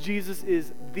 This Jesus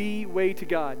is the way to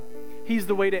God. He's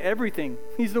the way to everything.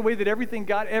 He's the way that everything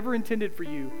God ever intended for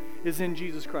you is in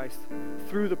Jesus Christ,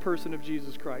 through the person of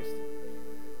Jesus Christ.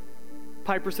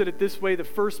 Piper said it this way: the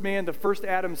first man, the first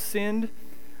Adam, sinned,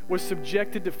 was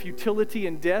subjected to futility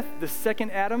and death. The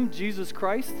second Adam, Jesus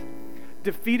Christ,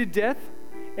 defeated death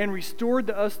and restored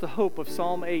to us the hope of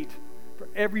Psalm 8 for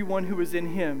everyone who is in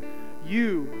him.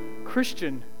 You,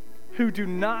 Christian, who do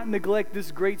not neglect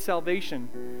this great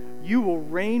salvation, you will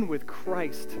reign with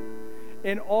Christ,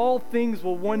 and all things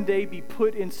will one day be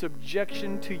put in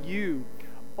subjection to you.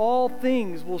 All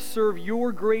things will serve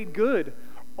your great good.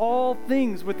 All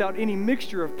things, without any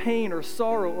mixture of pain or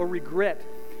sorrow or regret,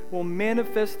 will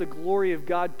manifest the glory of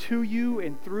God to you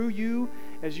and through you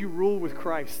as you rule with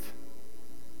Christ.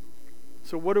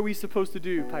 So what are we supposed to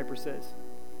do, Piper says?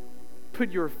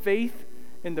 Put your faith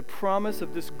in the promise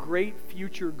of this great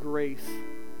future grace,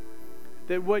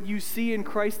 that what you see in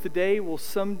Christ today will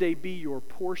someday be your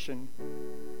portion.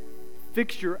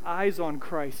 Fix your eyes on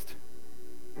Christ,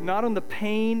 not on the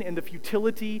pain and the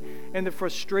futility and the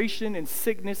frustration and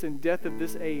sickness and death of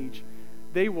this age.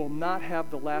 They will not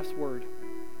have the last word.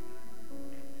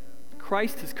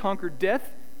 Christ has conquered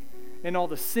death and all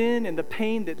the sin and the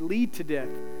pain that lead to death.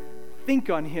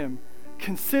 Think on him,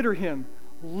 consider him,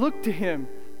 look to him,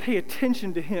 pay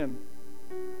attention to him.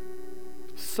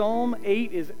 Psalm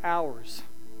 8 is ours.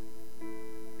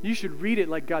 You should read it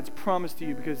like God's promised to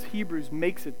you, because Hebrews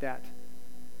makes it that.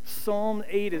 Psalm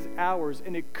 8 is ours,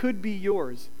 and it could be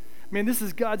yours. Man, this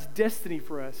is God's destiny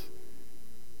for us.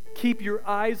 Keep your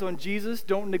eyes on Jesus.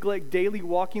 Don't neglect daily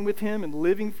walking with him and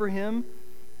living for him.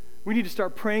 We need to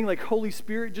start praying like, Holy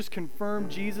Spirit, just confirm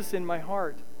Jesus in my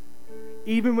heart.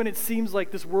 Even when it seems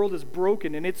like this world is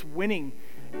broken and it's winning,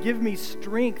 give me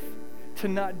strength to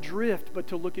not drift, but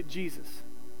to look at Jesus.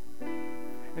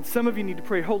 And some of you need to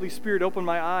pray, Holy Spirit, open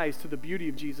my eyes to the beauty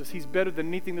of Jesus. He's better than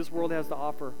anything this world has to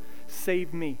offer.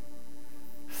 Save me.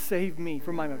 Save me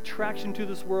from my attraction to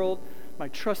this world, my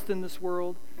trust in this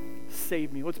world.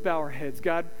 Save me. Let's bow our heads.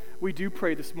 God, we do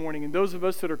pray this morning. And those of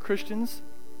us that are Christians,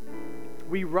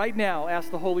 we right now ask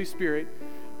the Holy Spirit,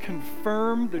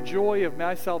 confirm the joy of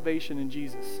my salvation in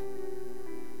Jesus.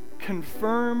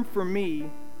 Confirm for me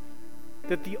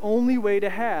that the only way to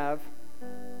have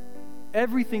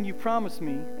everything you promised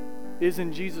me is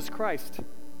in Jesus Christ.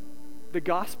 The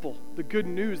gospel, the good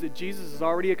news that Jesus has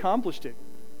already accomplished it.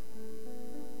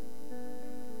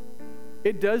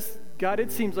 It does, God,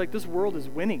 it seems like this world is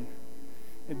winning,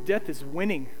 and death is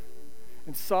winning,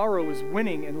 and sorrow is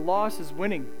winning, and loss is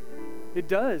winning. It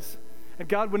does. And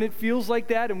God, when it feels like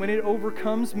that and when it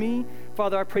overcomes me,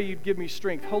 Father, I pray you'd give me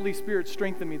strength. Holy Spirit,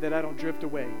 strengthen me that I don't drift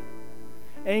away.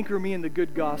 Anchor me in the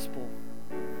good gospel,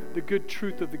 the good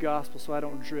truth of the gospel, so I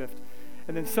don't drift.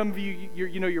 And then some of you,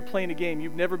 you're playing a game.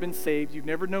 You've never been saved. You've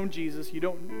never known Jesus.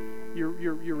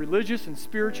 You're religious and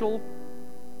spiritual,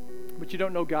 but you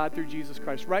don't know God through Jesus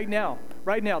Christ. Right now,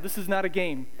 this is not a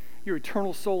game. Your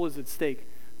eternal soul is at stake.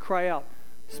 Cry out,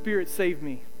 Spirit, save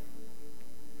me.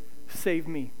 Save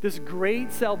me. This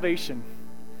great salvation,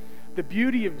 the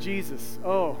beauty of Jesus.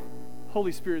 Oh,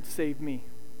 Holy Spirit, save me.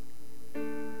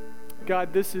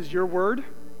 God, this is your word.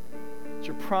 It's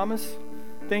your promise.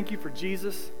 Thank you for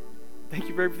Jesus. Thank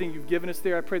you for everything you've given us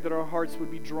there. I pray that our hearts would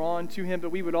be drawn to him,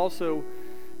 but we would also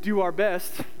do our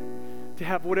best to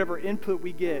have whatever input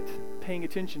we get paying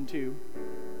attention to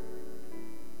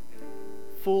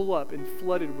full up and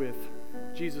flooded with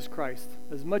Jesus Christ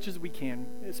as much as we can,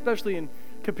 especially in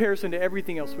comparison to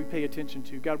everything else we pay attention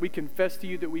to. God, we confess to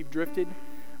you that we've drifted.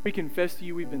 We confess to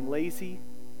you we've been lazy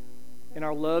and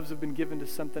our loves have been given to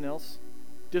something else,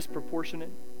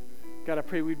 disproportionate. God, I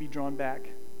pray we'd be drawn back.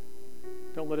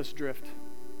 Don't let us drift.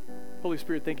 Holy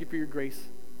Spirit, thank you for your grace.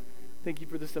 Thank you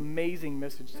for this amazing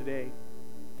message today.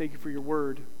 Thank you for your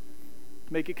word.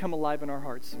 Make it come alive in our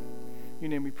hearts. In your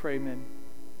name we pray, amen.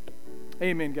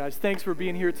 Amen, guys. Thanks for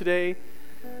being here today.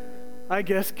 I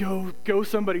guess go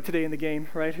somebody today in the game,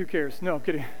 right? Who cares? No, I'm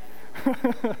kidding.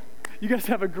 You guys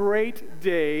have a great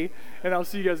day, and I'll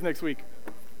see you guys next week.